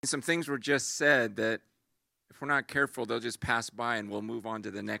Some things were just said that if we're not careful, they'll just pass by and we'll move on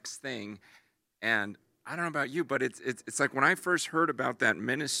to the next thing. And I don't know about you, but it's like when I first heard about that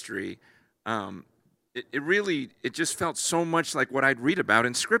ministry, um, it just felt so much like what I'd read about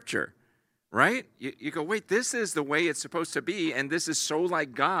in Scripture, right? You go, wait, this is the way it's supposed to be, and this is so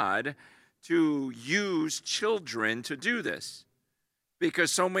like God to use children to do this.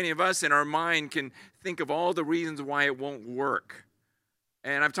 Because so many of us in our mind can think of all the reasons why it won't work.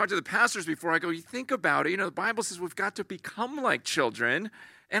 And I've talked to the pastors before. I go, you think about it. The Bible says we've got to become like children.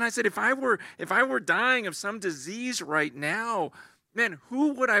 And I said, if I were dying of some disease right now, man,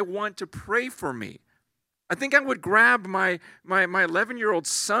 who would I want to pray for me? I think I would grab my 11-year-old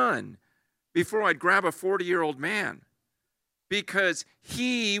son before I'd grab a 40-year-old man, because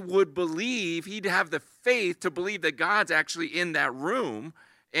he would believe, he'd have the faith to believe that God's actually in that room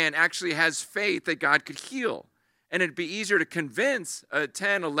and actually has faith that God could heal. And it'd be easier to convince a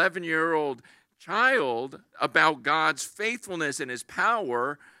 10, 11-year-old child about God's faithfulness and his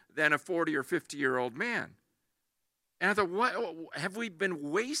power than a 40 or 50-year-old man. And I thought, what have we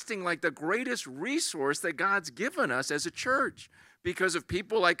been wasting like the greatest resource that God's given us as a church? Because of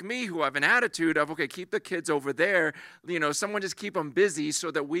people like me who have an attitude of, okay, keep the kids over there. Someone just keep them busy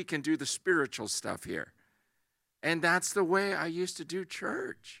so that we can do the spiritual stuff here. And that's the way I used to do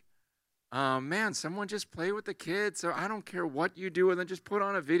church. Man, someone just play with the kids. So I don't care what you do, and then just put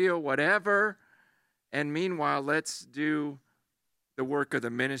on a video, whatever. And meanwhile, let's do the work of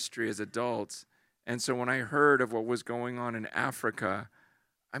the ministry as adults. And so when I heard of what was going on in Africa,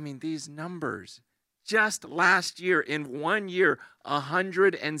 I mean, these numbers, just last year, in 1 year,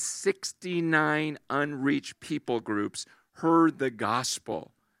 169 unreached people groups heard the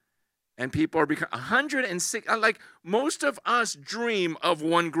gospel. And people are becoming 106. Like, most of us dream of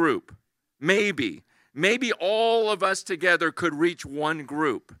one group. Maybe all of us together could reach one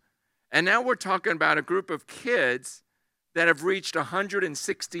group. And now we're talking about a group of kids that have reached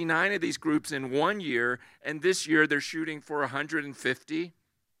 169 of these groups in 1 year, and this year they're shooting for 150.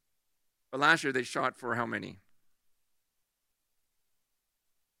 But last year they shot for how many?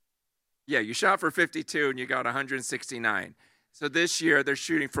 Yeah, you shot for 52 and you got 169. So this year they're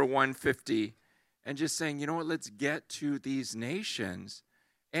shooting for 150 and just saying, you know what, let's get to these nations.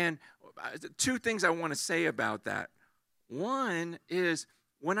 And two things I want to say about that. One is,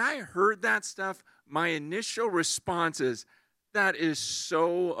 when I heard that stuff, my initial response is, that is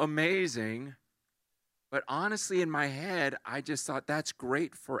so amazing. But honestly, in my head, I just thought that's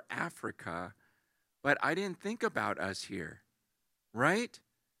great for Africa. But I didn't think about us here, right?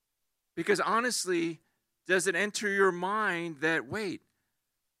 Because honestly, does it enter your mind that, wait,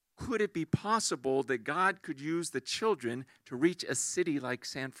 could it be possible that God could use the children to reach a city like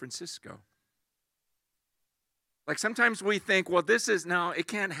San Francisco? Like, sometimes we think, well, it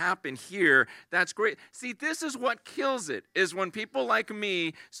can't happen here. That's great. See, this is what kills it, is when people like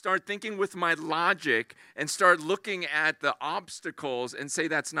me start thinking with my logic and start looking at the obstacles and say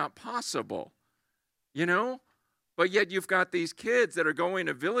that's not possible, But yet you've got these kids that are going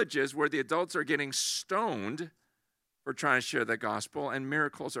to villages where the adults are getting stoned for trying to share the gospel, and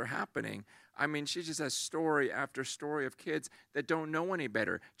miracles are happening. I mean, she just has story after story of kids that don't know any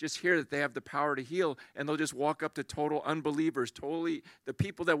better, just hear that they have the power to heal, and they'll just walk up to total unbelievers, totally the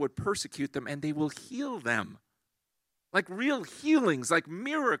people that would persecute them, and they will heal them. Like real healings, like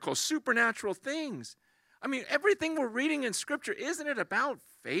miracles, supernatural things. I mean, everything we're reading in Scripture, isn't it about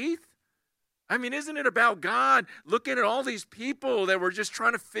faith? I mean, isn't it about God looking at all these people that were just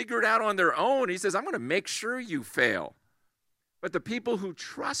trying to figure it out on their own? He says, I'm going to make sure you fail. But the people who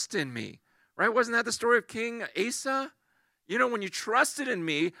trust in me, right? Wasn't that the story of King Asa? When you trusted in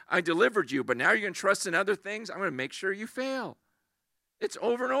me, I delivered you. But now you're going to trust in other things? I'm going to make sure you fail. It's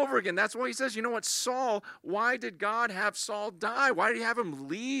over and over again. That's why he says, you know what, Saul, why did God have Saul die? Why did he have him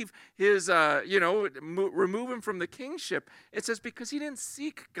leave his, remove him from the kingship? It says because he didn't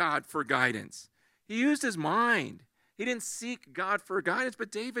seek God for guidance. He used his mind. He didn't seek God for guidance,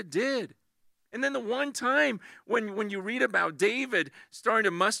 but David did. And then the one time when you read about David starting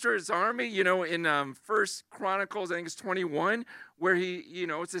to muster his army, in 1 Chronicles, I think it's 21, where he,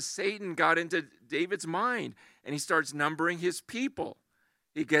 it says Satan got into David's mind and he starts numbering his people.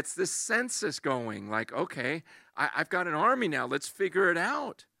 He gets this census going, like, okay, I've got an army now. Let's figure it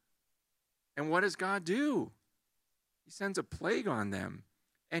out. And what does God do? He sends a plague on them,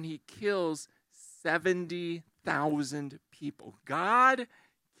 and he kills 70,000 people. God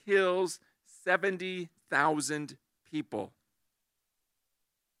kills 70,000 people.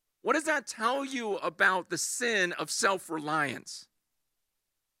 What does that tell you about the sin of self-reliance?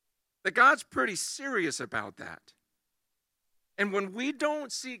 That God's pretty serious about that. And when we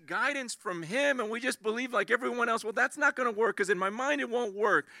don't seek guidance from him and we just believe like everyone else, well, that's not going to work because in my mind it won't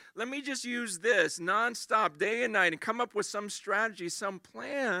work. Let me just use this nonstop, day and night, and come up with some strategy, some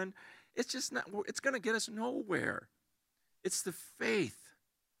plan. It's just not, it's going to get us nowhere. It's the faith.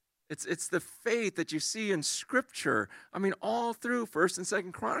 It's the faith that you see in Scripture. I mean, all through 1st and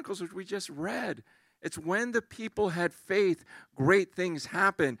 2nd Chronicles, which we just read. It's when the people had faith, great things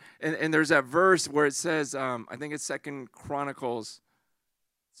happen. And there's that verse where it says, I think it's 2nd Chronicles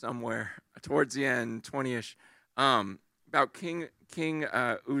somewhere towards the end, 20-ish, about King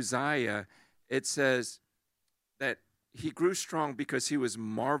Uzziah. It says that he grew strong because he was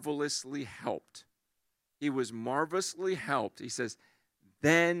marvelously helped. He was marvelously helped. He says,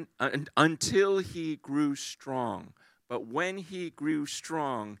 then until he grew strong. But when he grew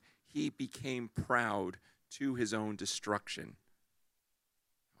strong, he became proud to his own destruction.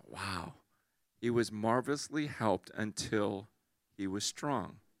 Wow. He was marvelously helped until he was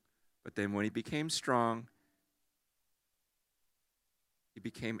strong. But then when he became strong, he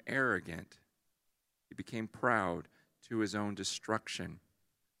became arrogant. He became proud to his own destruction.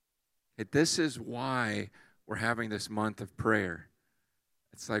 This is why we're having this month of prayer.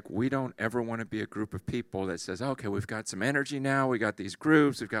 It's like we don't ever want to be a group of people that says, okay, we've got some energy now. We got these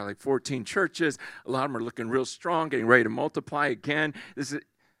groups. We've got like 14 churches. A lot of them are looking real strong, getting ready to multiply again.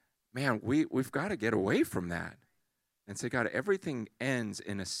 We've got to get away from that and say, God, everything ends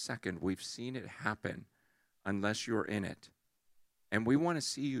in a second. We've seen it happen unless you're in it. And we want to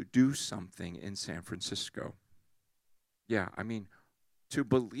see you do something in San Francisco. Yeah, I mean, to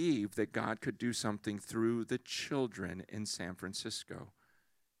believe that God could do something through the children in San Francisco.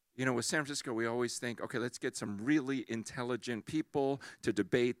 You know, with San Francisco, we always think, okay, let's get some really intelligent people to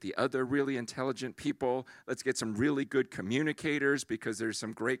debate the other really intelligent people. Let's get some really good communicators because there's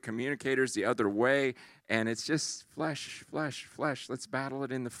some great communicators the other way. And it's just flesh, flesh, flesh. Let's battle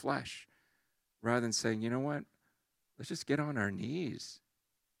it in the flesh. Rather than saying, you know what? Let's just get on our knees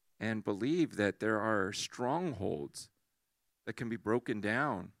and believe that there are strongholds that can be broken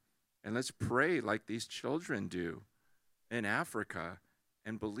down. And let's pray like these children do in Africa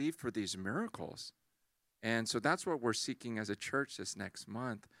and believe for these miracles. And so that's what we're seeking as a church this next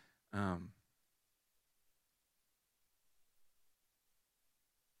month. But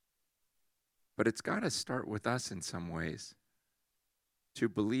it's got to start with us in some ways, to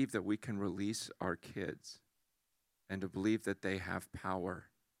believe that we can release our kids and to believe that they have power.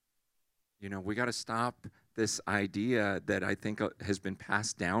 You know, we got to stop this idea that I think has been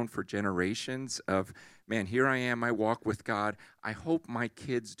passed down for generations of, man, here I am, I walk with God. I hope my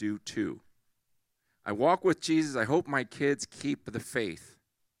kids do too. I walk with Jesus. I hope my kids keep the faith.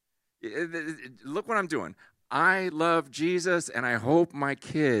 Look what I'm doing. I love Jesus, and I hope my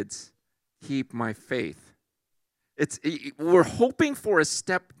kids keep my faith. We're hoping for a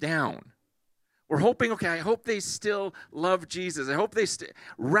step down. We're hoping, okay, I hope they still love Jesus. I hope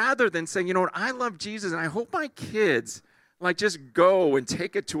rather than saying, you know what, I love Jesus, and I hope my kids, like, just go and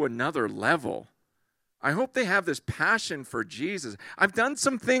take it to another level. I hope they have this passion for Jesus. I've done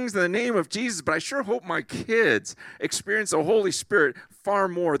some things in the name of Jesus, but I sure hope my kids experience the Holy Spirit far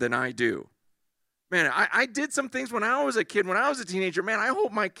more than I do. Man, I did some things when I was a kid, when I was a teenager. Man, I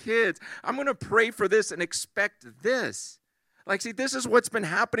hope my kids, I'm going to pray for this and expect this. Like, see, this is what's been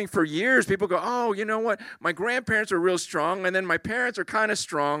happening for years. People go, oh, you know what? My grandparents are real strong, and then my parents are kind of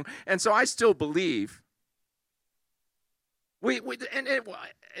strong, and so I still believe. And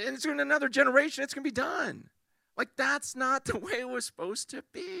it's in another generation, it's going to be done. Like, that's not the way it was supposed to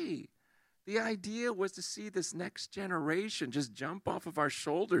be. The idea was to see this next generation just jump off of our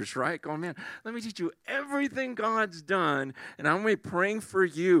shoulders, right? Going, man, let me teach you everything God's done, and I'm going to be praying for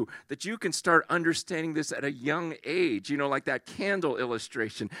you that you can start understanding this at a young age. You know, like that candle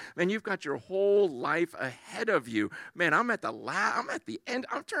illustration. Man, you've got your whole life ahead of you. Man, I'm at the end.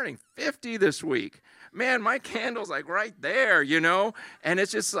 I'm turning 50 this week. Man, my candle's like right there, you know? And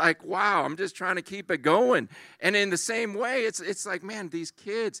it's just like, wow, I'm just trying to keep it going. And in the same way, it's like, man, these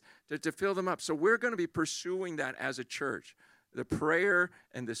kids, to fill them up. So we're going to be pursuing that as a church, the prayer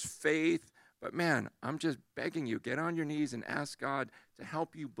and this faith. But man, I'm just begging you, get on your knees and ask God to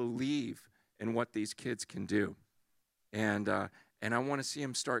help you believe in what these kids can do. And I want to see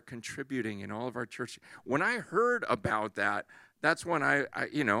them start contributing in all of our church. When I heard about that, that's when I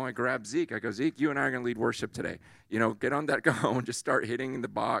grabbed Zeke. I go, Zeke, you and I are going to lead worship today. You know, get on that go and just start hitting the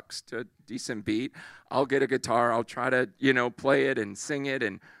box to a decent beat. I'll get a guitar. I'll try to, play it and sing it.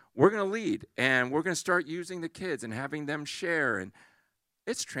 And we're going to lead. And we're going to start using the kids and having them share. And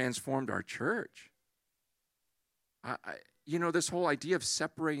it's transformed our church. This whole idea of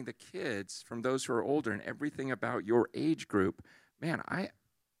separating the kids from those who are older and everything about your age group, man, I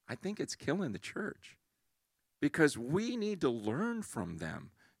think it's killing the church because we need to learn from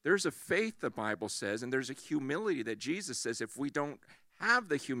them. There's a faith, the Bible says, and there's a humility that Jesus says if we don't have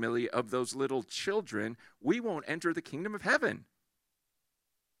the humility of those little children, we won't enter the kingdom of heaven.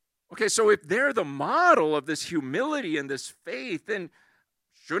 Okay, so if they're the model of this humility and this faith, then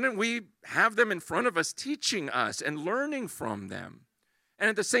shouldn't we have them in front of us teaching us and learning from them? And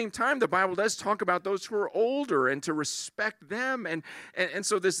at the same time, the Bible does talk about those who are older and to respect them. And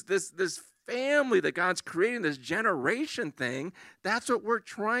so this family that God's creating, this generation thing, that's what we're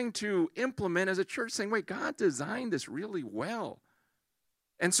trying to implement as a church, saying, wait, God designed this really well.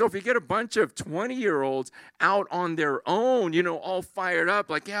 And so if you get a bunch of 20-year-olds out on their own, all fired up,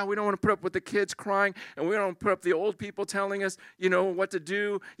 like, yeah, we don't want to put up with the kids crying, and we don't want to put up the old people telling us, what to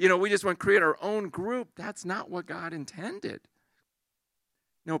do. We just want to create our own group. That's not what God intended.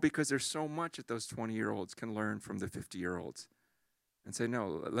 No, because there's so much that those 20-year-olds can learn from the 50-year-olds. And say,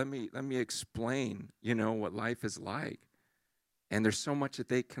 no, let me explain, what life is like. And there's so much that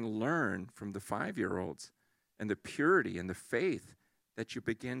they can learn from the 5-year-olds and the purity and the faith that you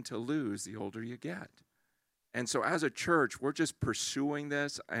begin to lose the older you get. And so as a church, we're just pursuing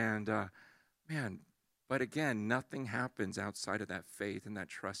this. And, but again, nothing happens outside of that faith and that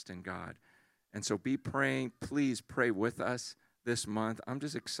trust in God. And so be praying. Please pray with us this month. I'm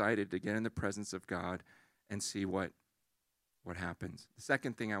just excited to get in the presence of God and see what happens. The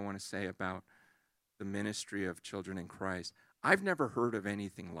second thing I want to say about the ministry of children in Christ, I've never heard of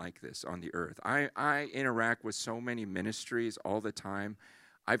anything like this on the earth. I interact with so many ministries all the time.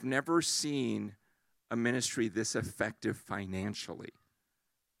 I've never seen a ministry this effective financially,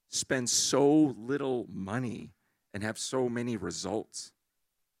 spend so little money and have so many results.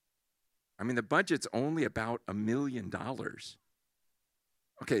 I mean, the budget's only about $1 million.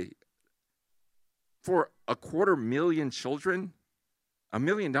 Okay, for 250,000 children, $1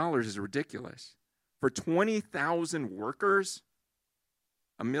 million is ridiculous. For 20,000 workers,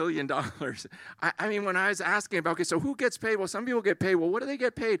 $1 million. I mean, when I was asking about, okay, so who gets paid? Well, some people get paid. Well, what do they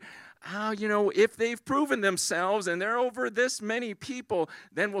get paid? If they've proven themselves and they're over this many people,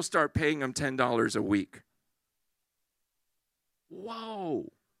 then we'll start paying them $10 a week.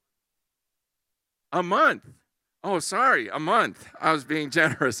 Whoa. A month. Oh, sorry, a month. I was being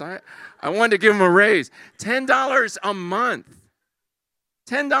generous. I wanted to give them a raise. $10 a month.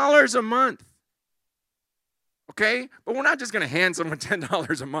 $10 a month. Okay? But we're not just going to hand someone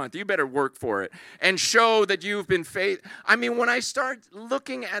 $10 a month. You better work for it and show that you've been faithful. I mean, when I start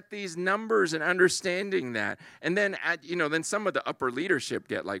looking at these numbers and understanding that, and then then some of the upper leadership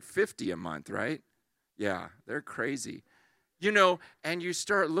get like $50 a month, right? Yeah, they're crazy. And you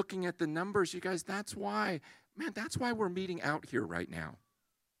start looking at the numbers, you guys, that's why we're meeting out here right now.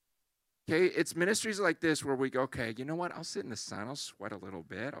 Okay, it's ministries like this where we go, okay, you know what? I'll sit in the sun, I'll sweat a little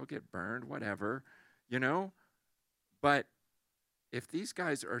bit, I'll get burned, whatever, But if these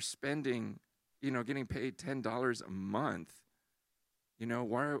guys are spending, getting paid $10 a month,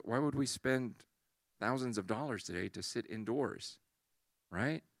 why would we spend thousands of dollars today to sit indoors,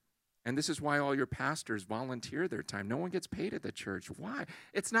 right? And this is why all your pastors volunteer their time. No one gets paid at the church. Why?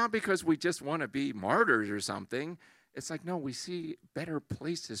 It's not because we just want to be martyrs or something. It's like, no, we see better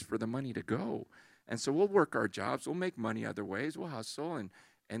places for the money to go. And so we'll work our jobs. We'll make money other ways. We'll hustle.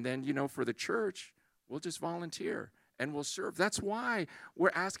 And then, for the church, we'll just volunteer and we'll serve. That's why we're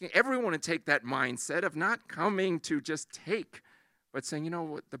asking everyone to take that mindset of not coming to just take, but saying,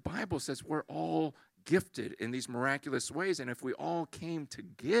 what the Bible says, we're all gifted in these miraculous ways. And if we all came to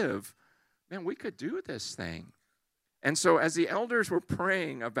give, man, we could do this thing. And so as the elders were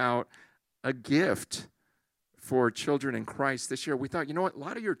praying about a gift for children in Christ this year, we thought, a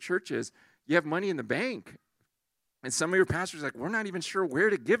lot of your churches, you have money in the bank. And some of your pastors are like, we're not even sure where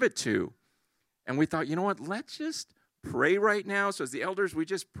to give it to. And we thought, let's just pray right now. So as the elders, we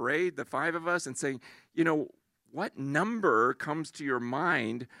just prayed, the 5 of us, and saying, what number comes to your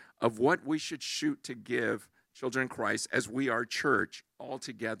mind of what we should shoot to give children in Christ as we are church all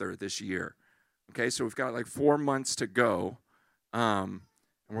together this year? Okay, so we've got like 4 months to go. And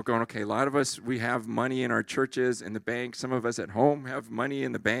we're going, okay, a lot of us, we have money in our churches, in the bank. Some of us at home have money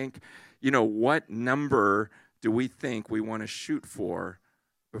in the bank. What number do we think we want to shoot for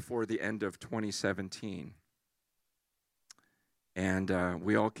before the end of 2017? And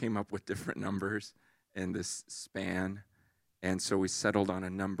we all came up with different numbers in this span. And so we settled on a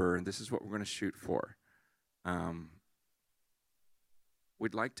number, and this is what we're going to shoot for.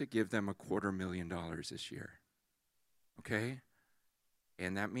 We'd like to give them $250,000 this year. Okay?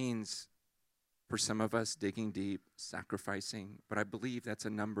 And that means, for some of us, digging deep, sacrificing. But I believe that's a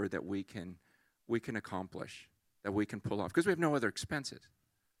number that we can accomplish. that we can pull off, because we have no other expenses.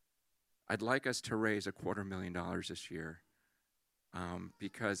 I'd like us to raise $250,000 this year,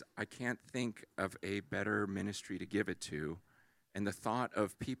 because I can't think of a better ministry to give it to. And the thought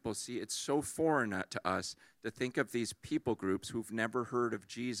of people, see, it's so foreign to us to think of these people groups who've never heard of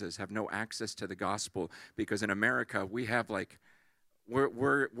Jesus, have no access to the gospel, because in America we have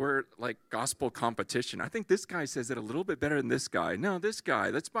we're like gospel competition. I think this guy says it a little bit better than this guy. No, this guy,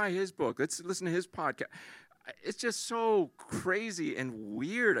 let's buy his book. Let's listen to his podcast. It's just so crazy and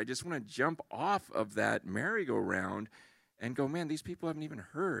weird. I just want to jump off of that merry-go-round and go, man, these people haven't even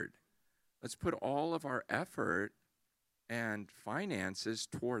heard. Let's put all of our effort and finances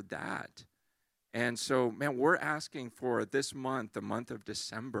toward that. And so, man, we're asking for this month, the month of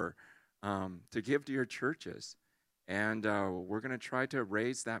December, to give to your churches. And we're going to try to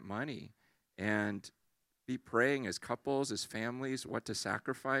raise that money and be praying as couples, as families, what to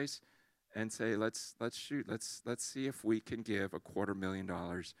sacrifice, and say, let's see if we can give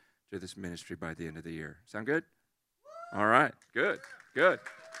 $250,000 to this ministry by the end of the year. Sound good? All right, good.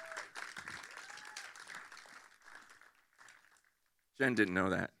 Jen didn't know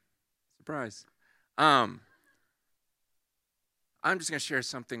that. Surprise. I'm just going to share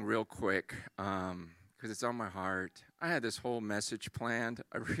something real quick because it's on my heart. I had this whole message planned.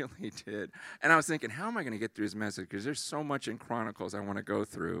 I really did. And I was thinking, how am I going to get through this message? Because there's so much in Chronicles I want to go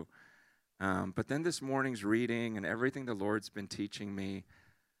through. But then this morning's reading and everything the Lord's been teaching me,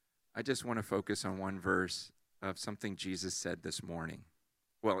 I just want to focus on one verse of something Jesus said this morning.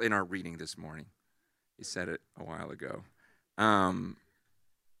 Well, in our reading this morning. He said it a while ago.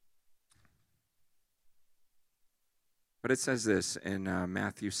 But it says this in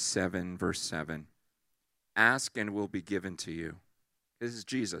Matthew 7, verse 7. Ask and it will be given to you. This is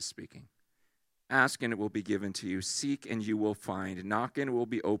Jesus speaking. Ask and it will be given to you. Seek and you will find. Knock and it will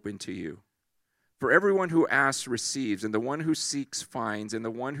be open to you. For everyone who asks receives, and the one who seeks finds, and the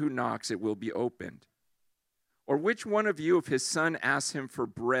one who knocks it will be opened. Or which one of you, if his son asks him for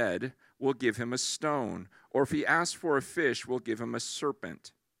bread, will give him a stone? Or if he asks for a fish, will give him a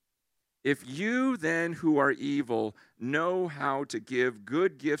serpent? If you then, who are evil, know how to give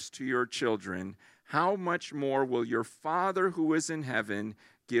good gifts to your children, how much more will your Father who is in heaven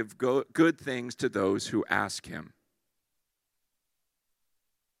give good things to those who ask him?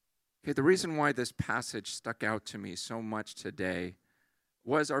 Okay, the reason why this passage stuck out to me so much today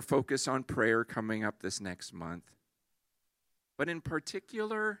was our focus on prayer coming up this next month. But in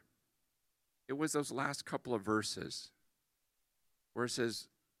particular, it was those last couple of verses where it says,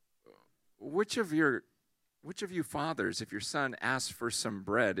 which of you fathers, if your son asks for some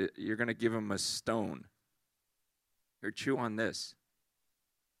bread, you're going to give him a stone? Here, chew on this.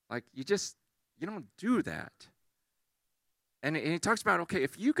 Like, you don't do that. And he talks about, okay,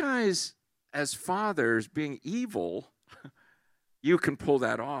 if you guys, as fathers, being evil, you can pull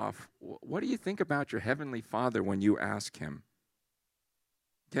that off, what do you think about your heavenly Father when you ask him?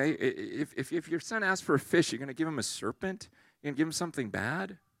 Okay, if your son asks for a fish, you're going to give him a serpent? You're going to give him something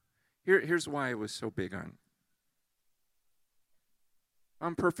bad? Here's why it was so big on.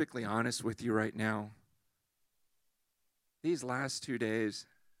 I'm perfectly honest with you right now. These last 2 days,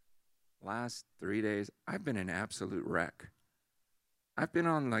 last 3 days, I've been an absolute wreck. I've been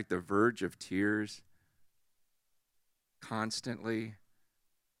on like the verge of tears constantly,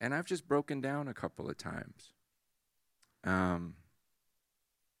 and I've just broken down a couple of times.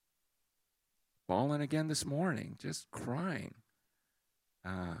 Bawling again this morning, just crying.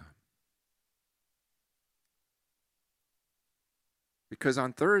 Because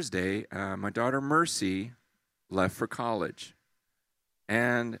on Thursday, my daughter Mercy left for college.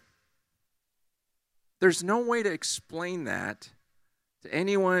 And there's no way to explain that to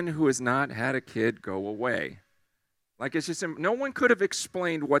anyone who has not had a kid go away. Like, it's just, no one could have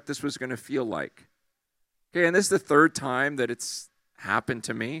explained what this was going to feel like. Okay, and this is the third time that it's happened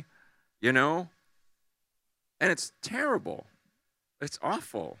to me, you know? And it's terrible. It's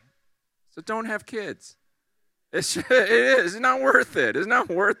awful. So don't have kids. It is. It's not worth it. It's not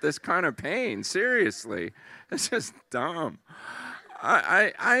worth this kind of pain. Seriously. It's just dumb.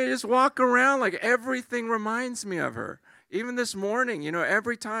 I just walk around like everything reminds me of her. Even this morning,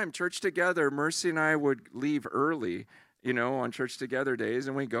 every time Church Together, Mercy and I would leave early, on Church Together days,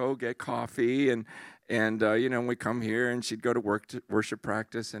 and we go get coffee, and we come here, and she'd go to worship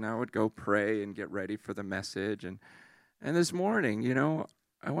practice, and I would go pray and get ready for the message. And this morning,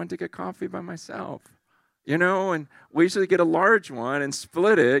 I went to get coffee by myself, and we usually get a large one and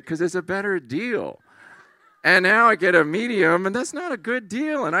split it because it's a better deal. And now I get a medium, and that's not a good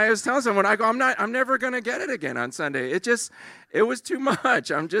deal. And I was telling someone, I go, I'm never going to get it again on Sunday. It was too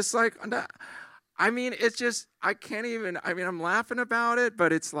much. I'm just like, I mean, it's just, I can't even, I mean, I'm laughing about it,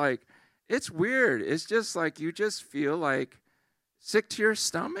 but it's like, it's weird. It's just like, you just feel like sick to your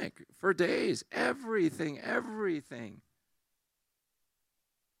stomach for days. Everything.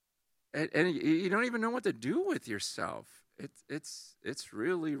 And you don't even know what to do with yourself. It's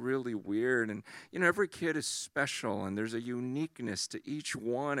really, really weird. And, every kid is special, and there's a uniqueness to each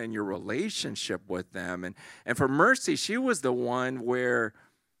one and your relationship with them. And for Mercy, she was the one where,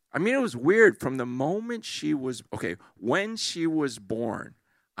 I mean, it was weird from the moment when she was born.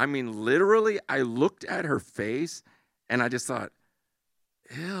 I mean, literally, I looked at her face, and I just thought,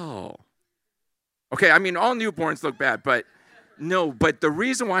 ew. Okay, I mean, all newborns look bad, but no, but the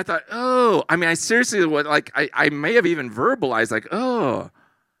reason why I thought, I seriously, I may have even verbalized,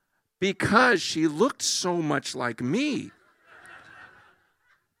 because she looked so much like me.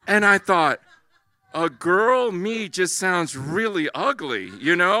 And I thought, a girl me just sounds really ugly,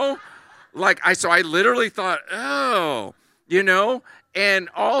 So I literally thought, and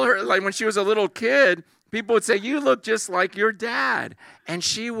all her, like when she was a little kid, people would say, you look just like your dad. And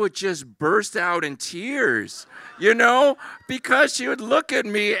she would just burst out in tears, because she would look at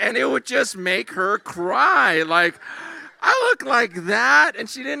me and it would just make her cry. Like, I look like that. And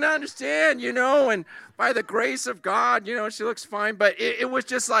she didn't understand, and by the grace of God, she looks fine. But it was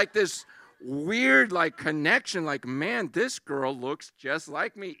just like this weird, like, connection. Like, man, this girl looks just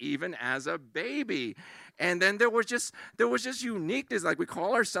like me, even as a baby. And then there was just uniqueness. Like, we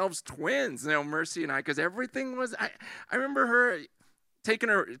call ourselves twins, Mercy and I, because everything was, I remember her telling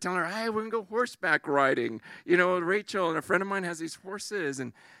her, hey, we're going to go horseback riding. Rachel and a friend of mine has these horses.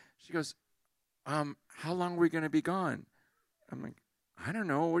 And she goes, how long are we going to be gone? I'm like, I don't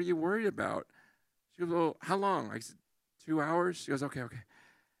know. What are you worried about? She goes, well, how long? I said, 2 hours. She goes, okay.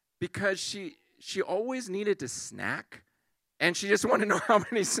 Because she always needed to snack. And she just wanted to know how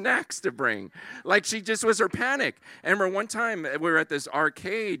many snacks to bring. Like, she just was her panic. And I remember one time we were at this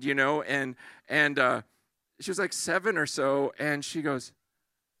arcade, and she was like 7 or so, and she goes,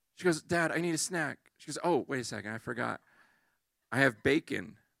 Dad, I need a snack. She goes, oh, wait a second, I forgot. I have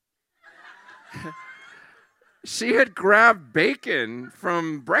bacon. She had grabbed bacon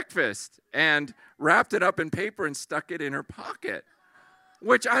from breakfast and wrapped it up in paper and stuck it in her pocket,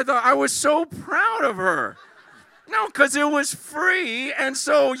 which I thought, I was so proud of her. No, because it was free, and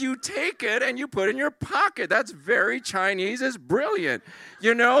so you take it and you put it in your pocket. That's very Chinese. It's brilliant,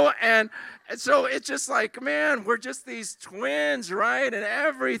 and so it's just like, man, we're just these twins, right? And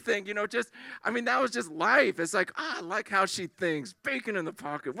everything, that was just life. It's like, I like how she thinks. Bacon in the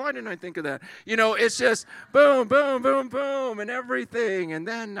pocket. Why didn't I think of that? It's just boom, boom, boom, boom, and everything. And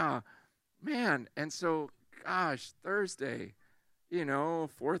then, man, and so, gosh, Thursday,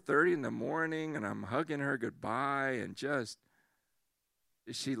 4:30 in the morning, and I'm hugging her goodbye, and just,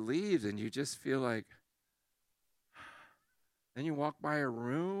 she leaves, and you just feel like, then you walk by her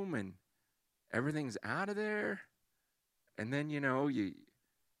room, and everything's out of there, and then, you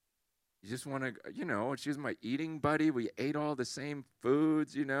just want to, she was my eating buddy. We ate all the same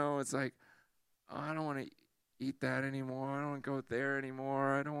foods, it's like, oh, I don't want to eat that anymore. I don't want to go there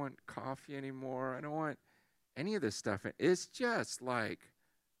anymore. I don't want coffee anymore. I don't want any of this stuff. It's just like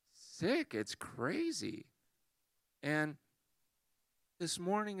sick. It's crazy. And this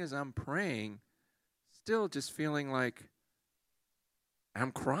morning as I'm praying, still just feeling like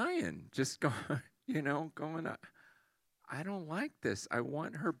I'm crying, just going, going up. I don't like this. I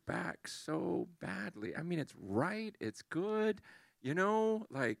want her back so badly. I mean, it's right. It's good.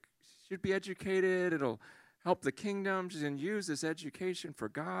 Like, she should be educated. It'll help the kingdom. She's going to use this education for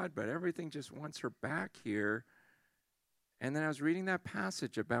God, but everything just wants her back here. And then I was reading that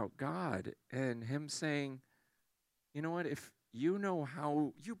passage about God and him saying, you know what, if you know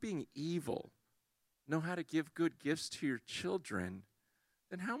how, you being evil, know how to give good gifts to your children,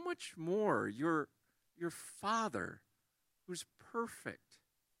 then how much more your Father who's perfect.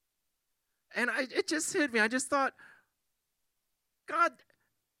 And it just hit me. I just thought, God,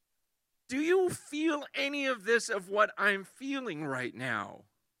 do you feel any of this of what I'm feeling right now?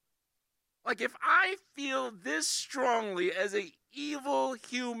 Like, if I feel this strongly as an evil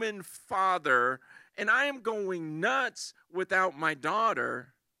human father, and I am going nuts without my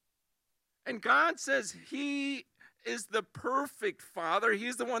daughter, and God says he is the perfect father.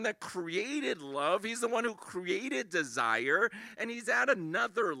 He's the one that created love. He's the one who created desire, and he's at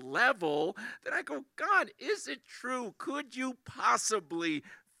another level. Then I go, God, is it true? Could you possibly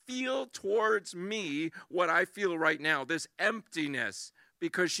feel towards me what I feel right now, this emptiness,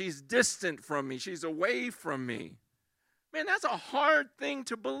 because she's distant from me, she's away from me? Man, that's a hard thing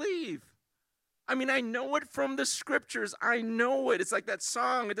to believe. I mean, I know it from the scriptures. I know it. It's like that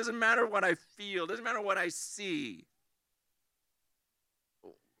song. It doesn't matter what I feel. It doesn't matter what I see.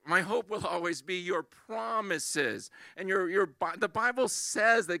 My hope will always be your promises. And the Bible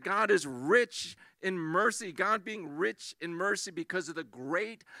says that God is rich in mercy, God being rich in mercy because of the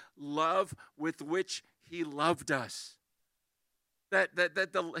great love with which he loved us.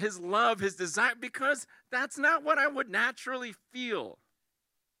 His love, his desire, because that's not what I would naturally feel.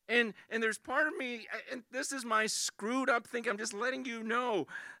 And there's part of me, and this is my screwed up thinking, I'm just letting you know,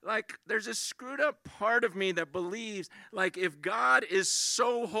 like there's a screwed up part of me that believes, like if God is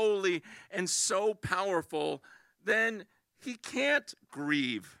so holy and so powerful, then he can't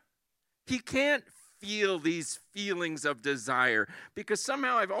grieve. He can't feel these feelings of desire, because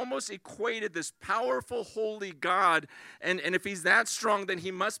somehow I've almost equated this powerful, holy God, and if he's that strong, then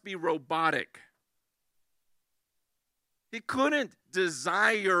he must be robotic. He couldn't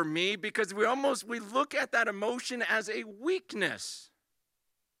desire me because we look at that emotion as a weakness.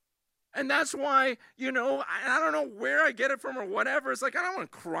 And that's why, I don't know where I get it from or whatever. It's like, I don't want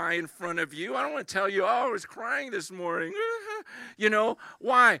to cry in front of you. I don't want to tell you, I was crying this morning.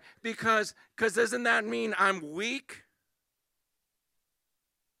 Why? Because doesn't that mean I'm weak?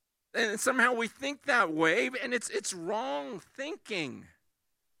 And somehow we think that way, and it's wrong thinking.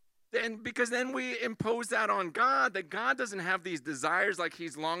 Because then we impose that on God, that God doesn't have these desires like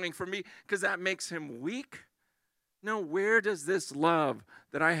he's longing for me, because that makes him weak. No, where does this love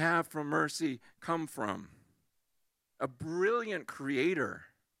that I have from mercy come from? A brilliant creator.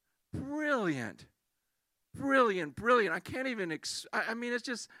 Brilliant. I can't even, it's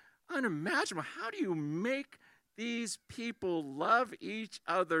just unimaginable. How do you make these people love each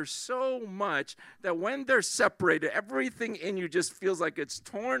other so much that when they're separated, everything in you just feels like it's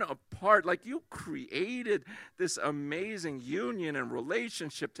torn apart, like you created this amazing union and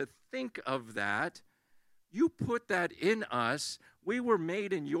relationship? To think of that, you put that in us. We were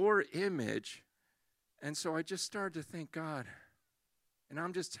made in your image. And so I just started to think, God, and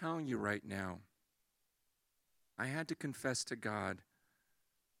I'm just telling you right now, I had to confess to God,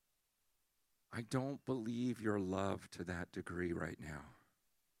 I don't believe your love to that degree right now.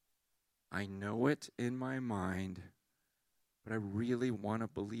 I know it in my mind, but I really want to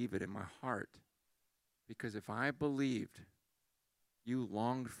believe it in my heart. Because if I believed you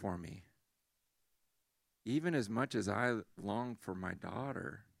longed for me, even as much as I long for my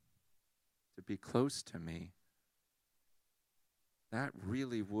daughter to be close to me, that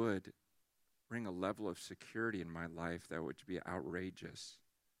really would bring a level of security in my life that would be outrageous.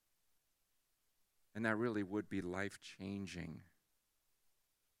 And that really would be life-changing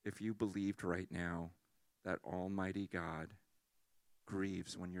if you believed right now that Almighty God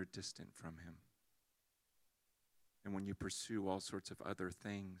grieves when you're distant from him and when you pursue all sorts of other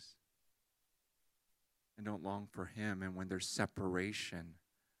things and don't long for him, and when there's separation,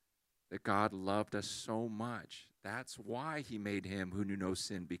 that God loved us so much. That's why he made him who knew no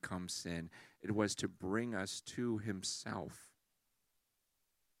sin become sin. It was to bring us to himself.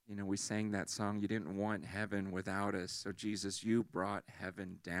 We sang that song, you didn't want heaven without us. So Jesus, you brought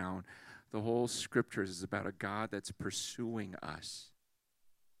heaven down. The whole scriptures is about a God that's pursuing us.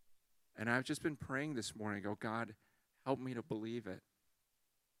 And I've just been praying this morning, God, help me to believe it.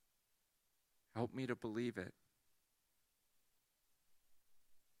 Help me to believe it.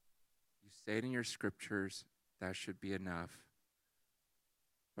 You say it in your scriptures, that should be enough.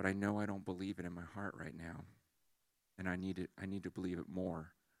 But I know I don't believe it in my heart right now. And I need to believe it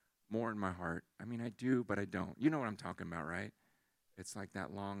more in my heart. I do, but I don't. You know what I'm talking about, right? It's like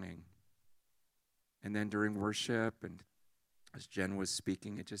that longing. And then during worship, and as Jen was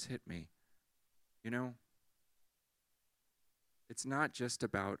speaking, it just hit me. It's not just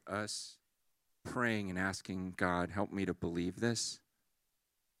about us praying and asking God, help me to believe this.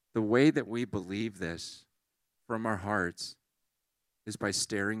 The way that we believe this from our hearts is by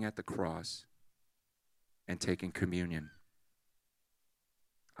staring at the cross and taking communion.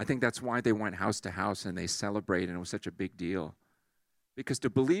 I think that's why they went house to house and they celebrated, and it was such a big deal. Because to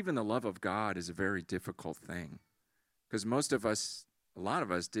believe in the love of God is a very difficult thing. Because a lot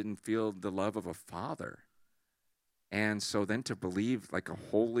of us didn't feel the love of a father. And so then to believe like a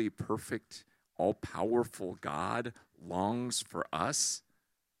holy, perfect, all-powerful God longs for us,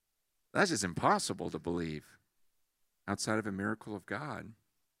 that's just impossible to believe outside of a miracle of God.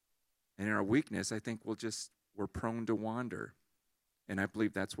 And in our weakness, I think we're prone to wander. And I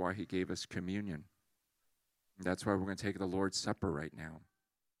believe that's why he gave us communion. That's why we're going to take the Lord's Supper right now.